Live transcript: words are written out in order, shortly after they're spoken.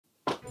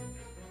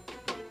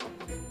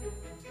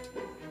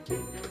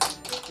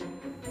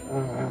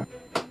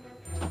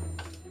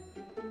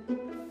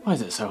Why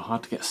is it so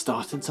hard to get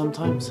started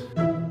sometimes?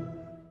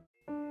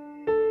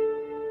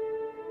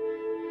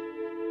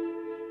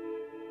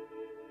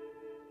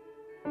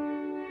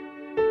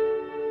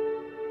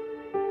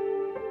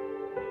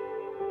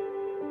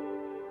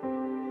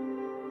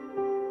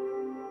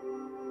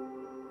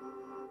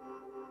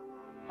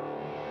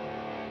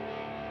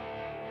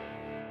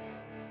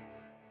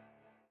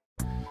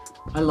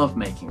 I love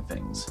making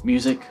things.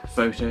 Music,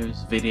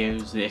 photos,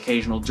 videos, the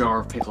occasional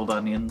jar of pickled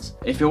onions.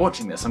 If you're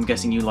watching this, I'm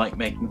guessing you like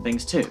making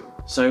things too.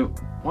 So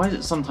why is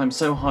it sometimes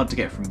so hard to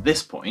get from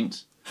this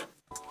point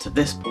to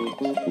this point?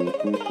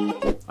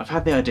 I've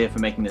had the idea for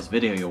making this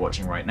video you're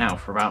watching right now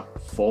for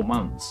about 4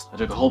 months. I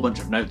took a whole bunch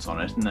of notes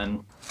on it and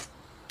then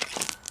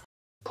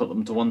put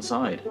them to one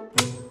side.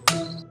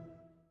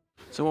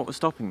 So what was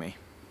stopping me?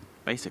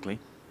 Basically,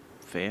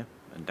 fear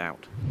and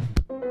doubt.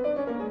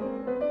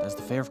 There's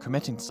the fear of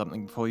committing to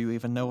something before you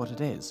even know what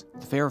it is.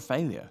 The fear of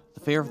failure. The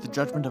fear of the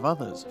judgment of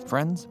others.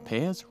 Friends,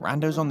 peers,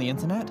 randos on the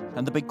internet.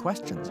 And the big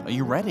questions. Are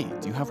you ready?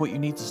 Do you have what you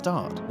need to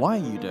start? Why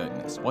are you doing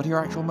this? What are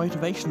your actual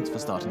motivations for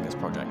starting this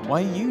project?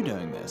 Why are you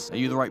doing this? Are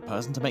you the right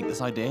person to make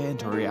this idea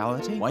into a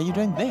reality? Why are you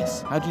doing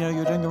this? How do you know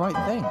you're doing the right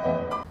thing?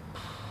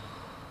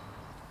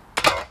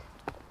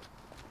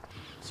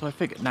 So I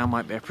figured now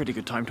might be a pretty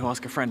good time to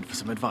ask a friend for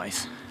some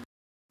advice.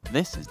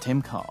 This is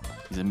Tim Karp.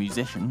 He's a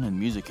musician and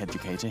music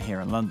educator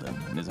here in London,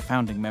 and is a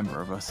founding member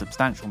of a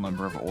substantial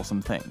number of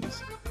awesome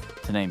things.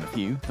 To name a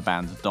few, the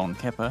bands Don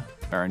Kipper,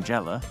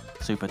 Berengella,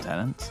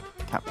 Supertenants,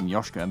 Captain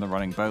Yoshke and the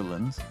Running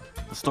Bolans,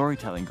 the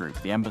storytelling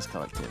group The Embers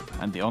Collective,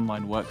 and the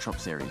online workshop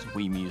series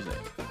We Music.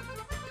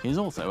 He is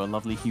also a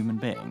lovely human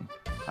being.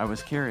 I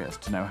was curious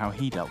to know how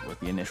he dealt with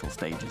the initial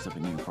stages of a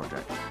new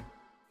project.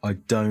 I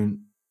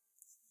don't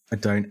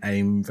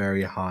aim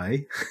very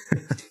high.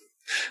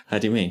 How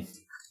do you mean?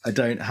 I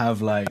don't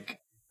have like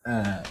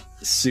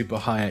super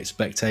high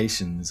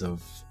expectations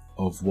of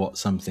what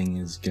something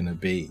is gonna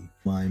be.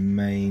 My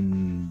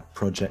main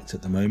project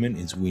at the moment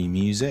is We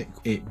Music.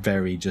 It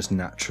very just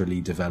naturally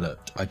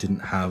developed. I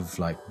didn't have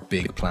like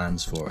big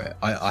plans for it.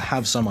 I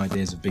have some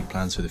ideas of big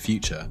plans for the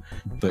future,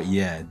 but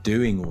yeah,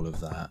 doing all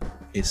of that,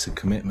 it's a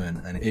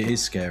commitment and it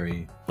is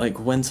scary. Like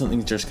when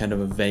something's just kind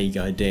of a vague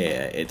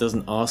idea, it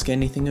doesn't ask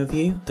anything of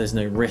you, there's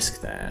no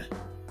risk there.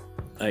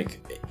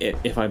 Like,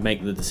 if I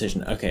make the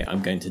decision, okay,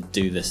 I'm going to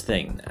do this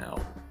thing now,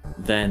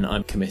 then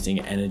I'm committing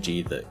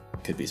energy that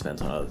could be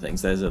spent on other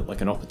things. There's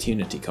like an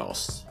opportunity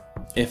cost.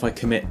 If I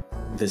commit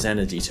this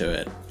energy to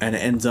it and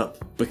it ends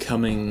up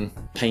becoming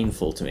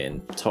painful to me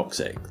and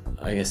toxic,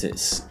 I guess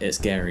it's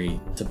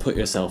scary to put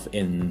yourself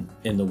in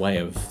the way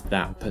of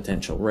that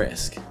potential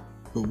risk.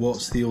 But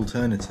what's the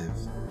alternative?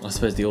 I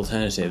suppose the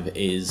alternative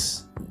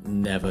is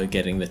never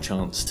getting the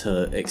chance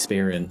to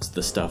experience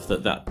the stuff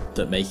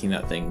that making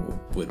that thing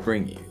would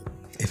bring you.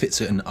 If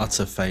it's an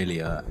utter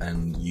failure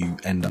and you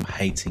end up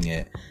hating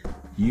it,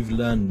 you've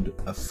learned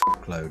a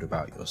fuckload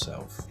about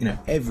yourself. You know,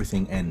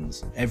 everything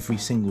ends. Every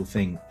single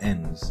thing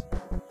ends.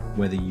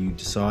 Whether you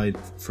decide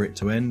for it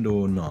to end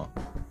or not,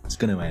 it's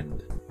going to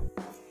end.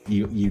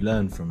 You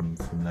learn from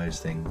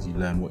those things. You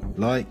learn what you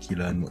like, you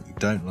learn what you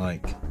don't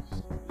like.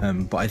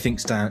 But I think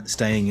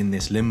staying in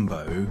this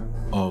limbo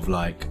of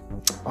like,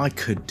 I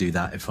could do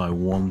that if I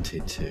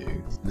wanted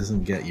to,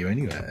 doesn't get you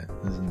anywhere.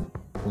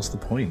 What's the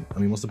point? I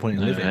mean, what's the point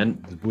in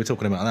living? We're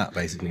talking about that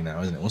basically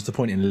now, isn't it? What's the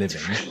point in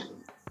living?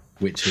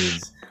 Which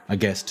is, I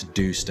guess, to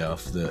do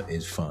stuff that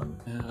is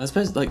fun. I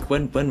suppose like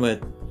when we're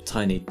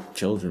tiny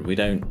children, we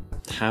don't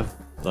have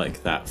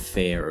like that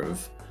fear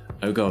of,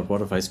 oh god,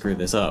 what if I screw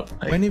this up?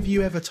 When have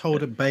you ever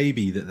told a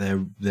baby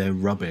that they're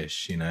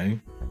rubbish, you know?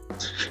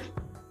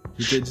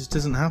 It just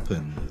doesn't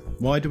happen.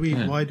 Why do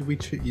we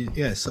treat you?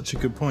 Yeah, such a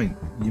good point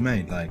you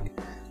made. Like,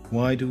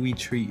 why do we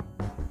treat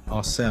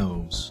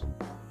ourselves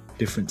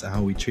different to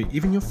how we treat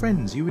even your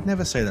friends? You would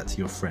never say that to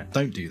your friend.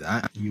 Don't do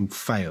that. You'll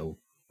fail.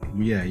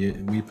 Yeah,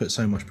 we put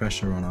so much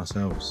pressure on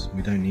ourselves.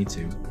 We don't need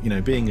to. You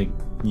know, being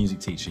a music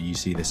teacher, you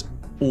see this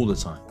all the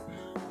time.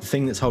 The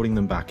thing that's holding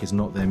them back is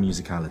not their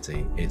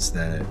musicality. It's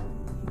their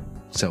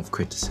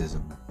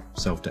self-criticism,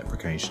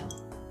 self-deprecation.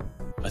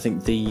 I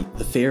think the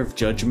fear of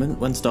judgment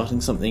when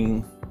starting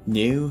something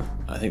new,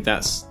 I think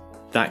that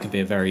can be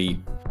a very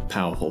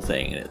powerful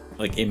thing.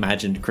 Like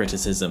imagined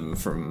criticism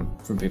from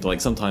people. Like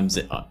sometimes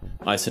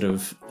I sort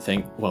of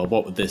think, well,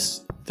 what would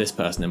this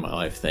person in my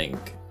life think?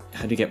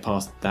 How do you get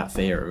past that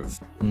fear of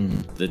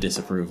the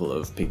disapproval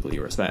of people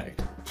you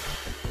respect?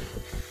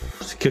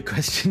 It's a good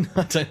question.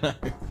 I don't know.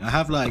 I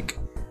have like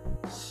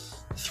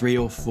 3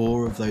 or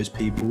 4 of those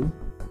people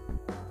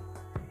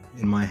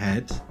in my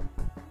head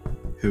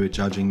who are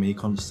judging me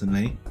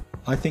constantly.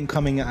 I think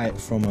coming at it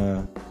from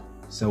a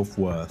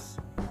self-worth,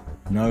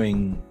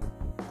 knowing,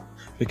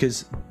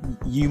 because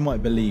you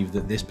might believe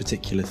that this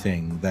particular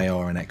thing they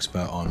are an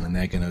expert on and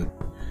they're gonna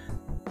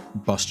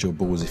bust your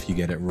balls if you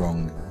get it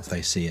wrong, if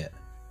they see it.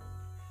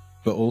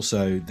 But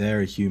also they're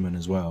a human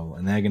as well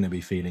and they're gonna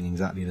be feeling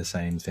exactly the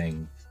same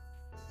thing.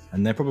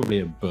 And they're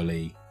probably a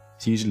bully.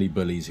 It's usually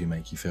bullies who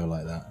make you feel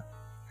like that.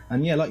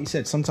 And yeah, like you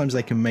said, sometimes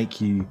they can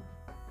make you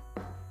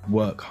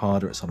work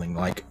harder at something,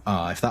 like,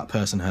 if that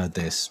person heard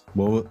this,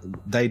 well,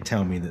 they'd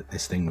tell me that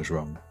this thing was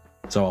wrong,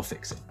 so I'll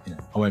fix it. You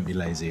know, I won't be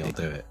lazy, I'll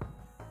do it.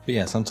 But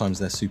yeah, sometimes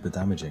they're super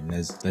damaging.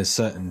 There's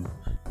certain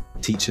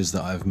teachers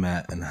that I've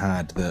met and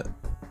had that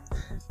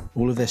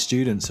all of their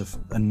students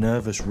are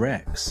nervous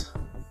wrecks.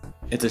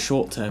 It's a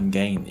short-term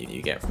gain that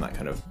you get from that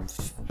kind of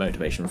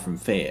motivation from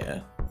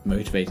fear.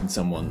 Motivating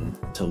someone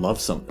to love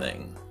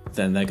something,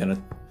 then they're going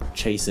to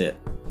chase it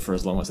for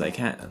as long as they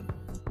can.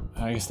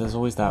 I guess there's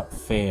always that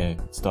fear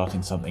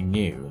starting something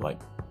new, like,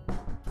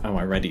 am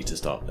I ready to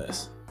start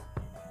this?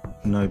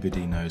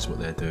 Nobody knows what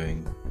they're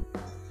doing.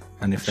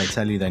 And if they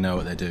tell you they know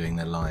what they're doing,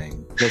 they're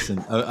lying.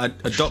 Listen, a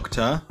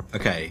doctor,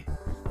 okay,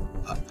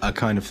 I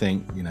kind of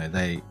think, you know,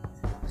 they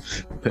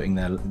putting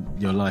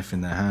your life in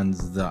their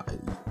hands, that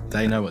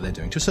they know what they're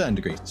doing to a certain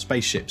degree.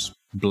 Spaceships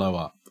blow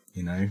up,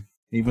 you know.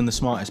 Even the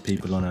smartest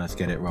people on Earth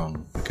get it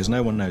wrong because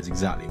no one knows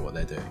exactly what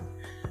they're doing.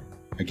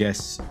 I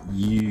guess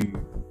you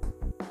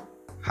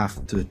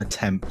have to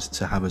attempt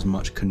to have as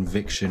much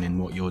conviction in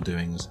what you're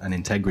doing and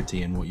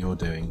integrity in what you're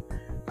doing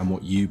and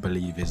what you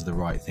believe is the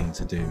right thing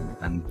to do,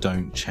 and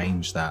don't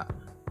change that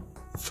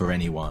for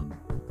anyone.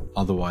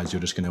 Otherwise, you're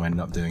just going to end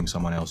up doing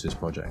someone else's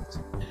project.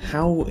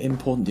 How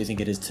important do you think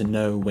it is to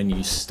know when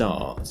you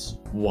start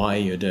why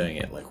you're doing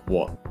it, like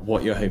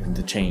what you're hoping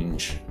to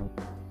change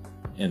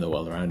in the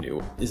world around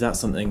you? Is that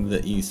something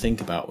that you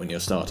think about when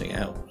you're starting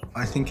out?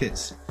 I think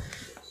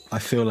I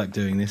feel like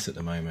doing this at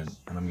the moment,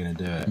 and I'm going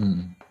to do it.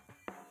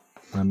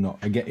 I'm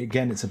not.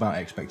 Again, it's about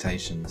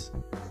expectations,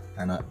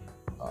 and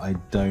I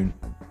don't.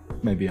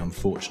 Maybe I'm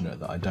fortunate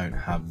that I don't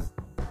have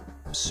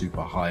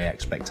super high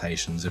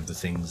expectations of the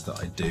things that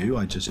I do.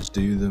 I just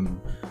do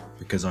them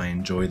because I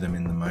enjoy them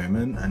in the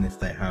moment, and if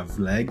they have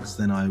legs,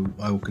 then I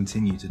will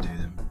continue to do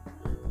them.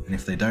 And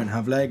if they don't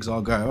have legs,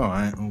 I'll go, all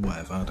right, or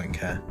whatever, I don't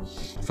care.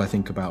 If I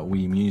think about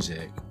Wii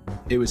Music,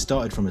 it was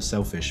started from a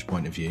selfish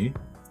point of view.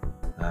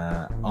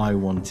 I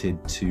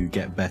wanted to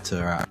get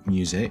better at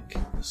music,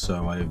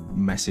 so I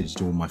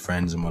messaged all my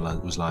friends and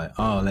was like,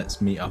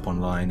 let's meet up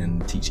online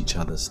and teach each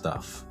other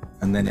stuff.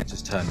 And then it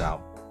just turned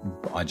out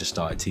I just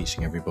started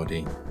teaching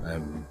everybody.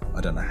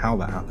 I don't know how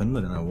that happened,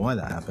 I don't know why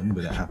that happened,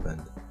 but it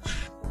happened.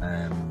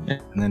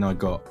 And then I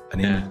got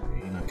an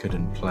injury and I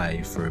couldn't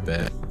play for a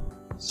bit.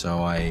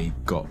 So I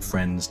got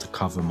friends to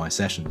cover my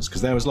sessions,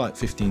 because there was like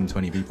 15,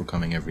 20 people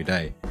coming every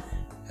day.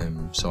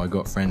 So I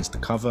got friends to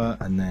cover,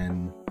 and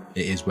then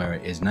it is where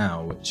it is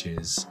now, which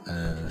is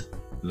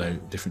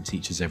different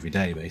teachers every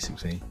day,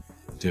 basically,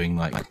 doing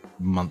like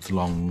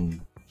month-long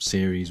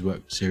series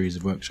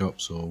of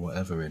workshops or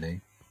whatever,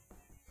 really.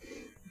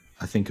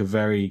 I think a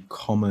very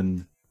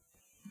common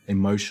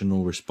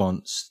emotional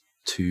response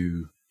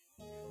to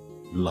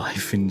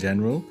life in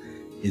general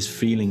is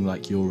feeling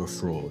like you're a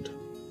fraud.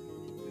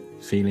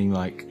 Feeling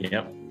like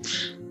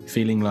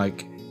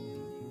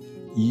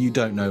you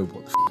don't know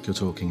what the f*** you're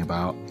talking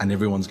about, and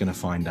everyone's going to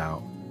find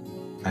out,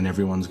 and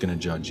everyone's going to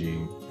judge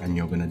you, and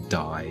you're going to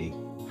die.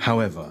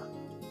 However,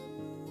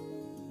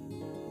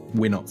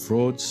 we're not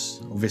frauds,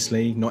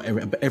 obviously.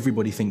 But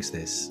everybody thinks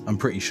this. I'm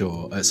pretty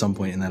sure at some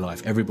point in their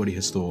life, everybody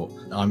has thought,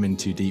 I'm in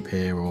too deep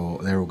here, or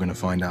they're all going to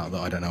find out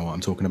that I don't know what I'm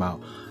talking about.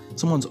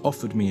 Someone's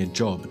offered me a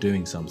job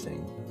doing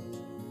something,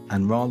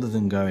 and rather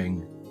than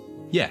going,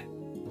 yeah,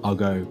 I'll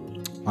go,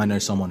 I know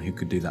someone who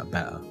could do that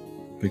better,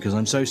 because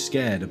I'm so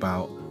scared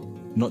about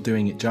not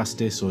doing it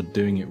justice or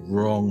doing it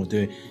wrong,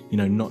 or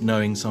not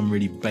knowing some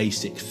really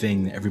basic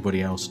thing that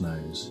everybody else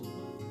knows,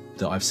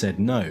 that I've said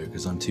no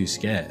because I'm too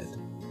scared.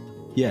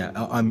 Yeah,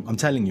 I'm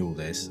telling you all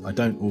this. I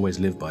don't always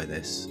live by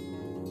this.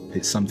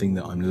 It's something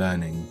that I'm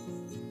learning.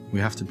 We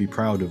have to be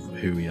proud of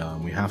who we are,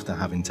 and we have to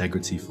have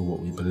integrity for what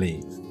we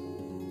believe.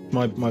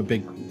 My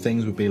big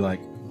things would be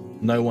like,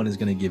 no one is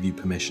going to give you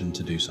permission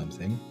to do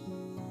something.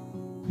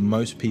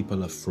 Most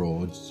people are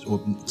frauds,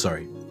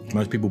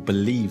 most people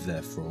believe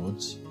they're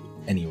frauds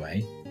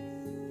anyway.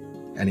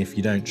 And if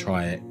you don't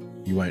try it,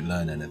 you won't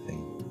learn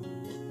anything.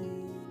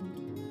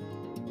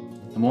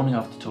 The morning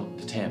after talking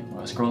to Tim,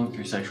 I was scrolling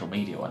through social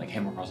media when I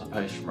came across a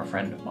post from a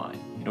friend of mine.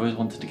 He'd always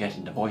wanted to get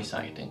into voice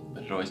acting,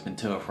 but had always been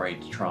too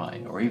afraid to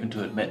try, or even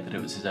to admit that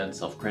it was his own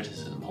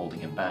self-criticism holding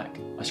him back.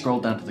 I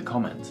scrolled down to the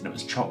comments and it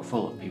was chock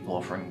full of people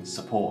offering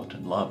support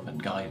and love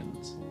and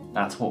guidance.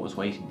 That's what was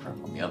waiting for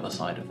him on the other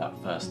side of that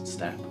first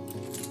step.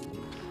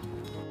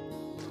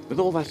 With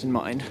all that in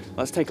mind,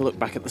 let's take a look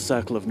back at the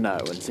circle of no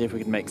and see if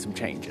we can make some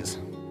changes.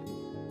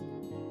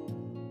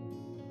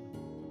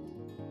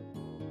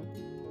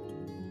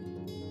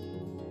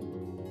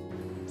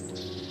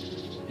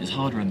 It's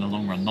harder in the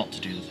long run not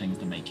to do the things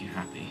that make you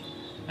happy,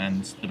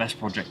 and the best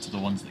projects are the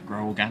ones that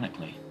grow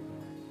organically.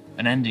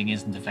 An ending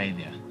isn't a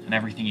failure, and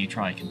everything you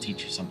try can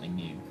teach you something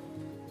new.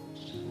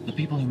 The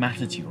people who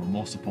matter to you are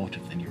more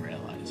supportive than you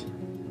realise.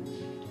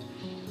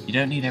 You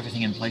don't need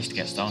everything in place to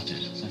get started.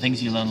 The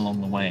things you learn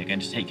along the way are going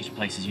to take you to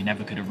places you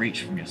never could have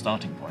reached from your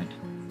starting point.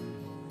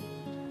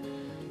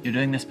 You're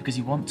doing this because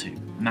you want to,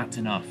 and that's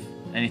enough.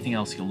 Anything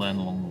else you'll learn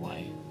along the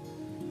way.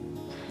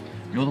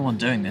 You're the one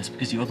doing this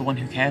because you're the one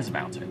who cares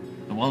about it.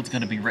 The world's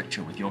going to be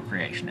richer with your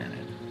creation in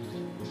it.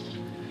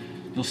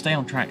 You'll stay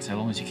on track so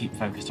long as you keep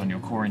focused on your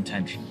core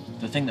intention,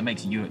 the thing that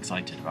makes you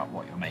excited about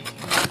what you're making.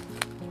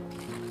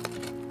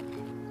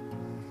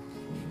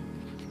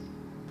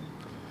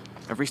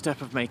 Every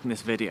step of making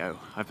this video,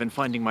 I've been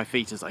finding my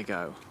feet as I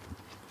go.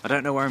 I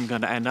don't know where I'm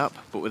going to end up,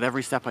 but with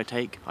every step I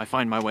take, I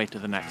find my way to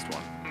the next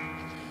one.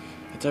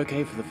 It's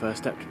okay for the first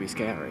step to be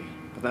scary,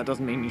 but that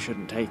doesn't mean you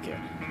shouldn't take it.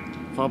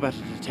 Far better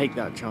to take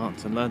that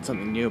chance and learn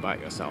something new about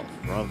yourself,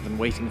 rather than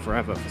waiting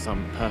forever for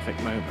some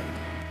perfect moment.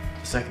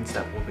 The second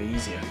step will be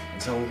easier,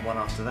 and so will the one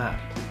after that.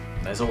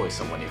 There's always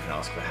someone you can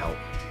ask for help.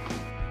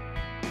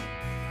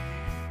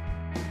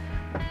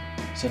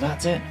 So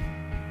that's it.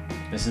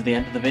 This is the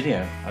end of the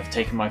video. I've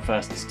taken my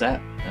first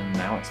step, and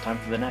now it's time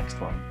for the next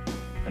one.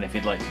 And if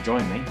you'd like to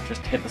join me,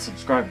 just hit the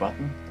subscribe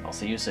button, and I'll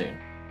see you soon.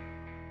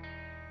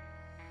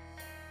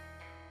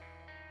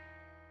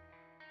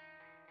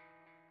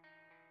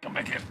 Come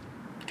back here.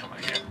 Come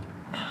back here.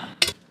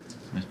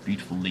 Most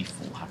beautiful leaf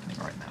fall happening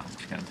right now.